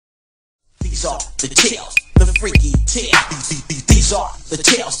These are the tales, the freaky tales. These are the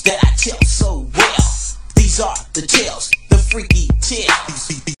tales that I tell so well. These are the tales, the freaky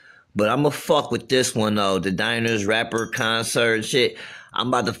tales. But I'ma fuck with this one though. The diners, rapper, concert, shit. I'm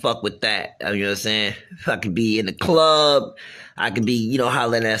about to fuck with that. You know what I'm saying? I could be in the club. I could be, you know,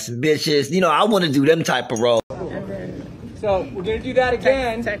 hollering at some bitches. You know, I want to do them type of roles. So we're gonna do that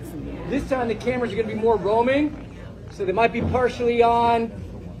again. This time the cameras are gonna be more roaming. So they might be partially on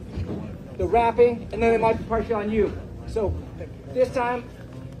the rapping, and then they might be partially on you. So this time,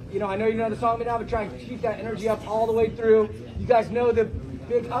 you know, I know you know the song now, but try and keep that energy up all the way through. You guys know the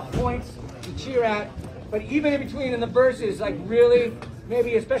big up points to cheer at, but even in between in the verses, like really,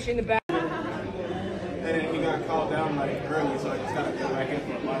 maybe especially in the back. And then he got called down like early, so I just gotta go back in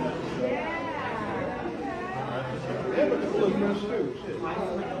for a minute.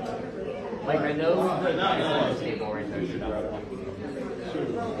 Like my nose?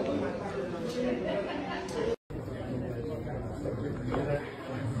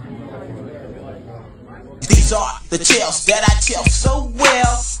 These are the tales that I tell so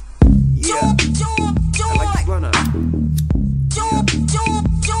well. Yeah. I like this blunt up.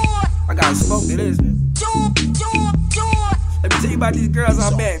 I got smoke to this. Let me tell you about these girls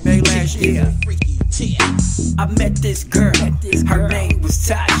I met, man, last year. I met this girl, her name was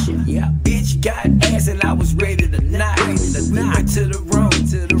Tasha. Yeah. Bitch got ass and I was ready to knock. We went to the room,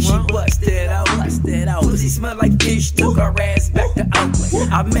 she busted out. Pussy smelled like fish, took her ass back to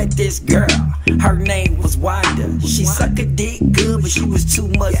Oakland. I met this girl, her name was Wanda. She sucked a dick good, but she was too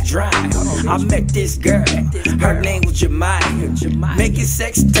much dry. I met this girl, her name was Jemima. Making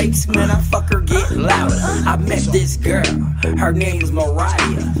sex tapes, man, I fuck her get louder. I met this girl, her name was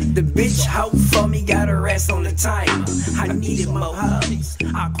Mariah. The bitch hoe for me, got her ass on the timer. I needed more hoes,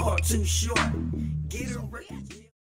 I caught too short.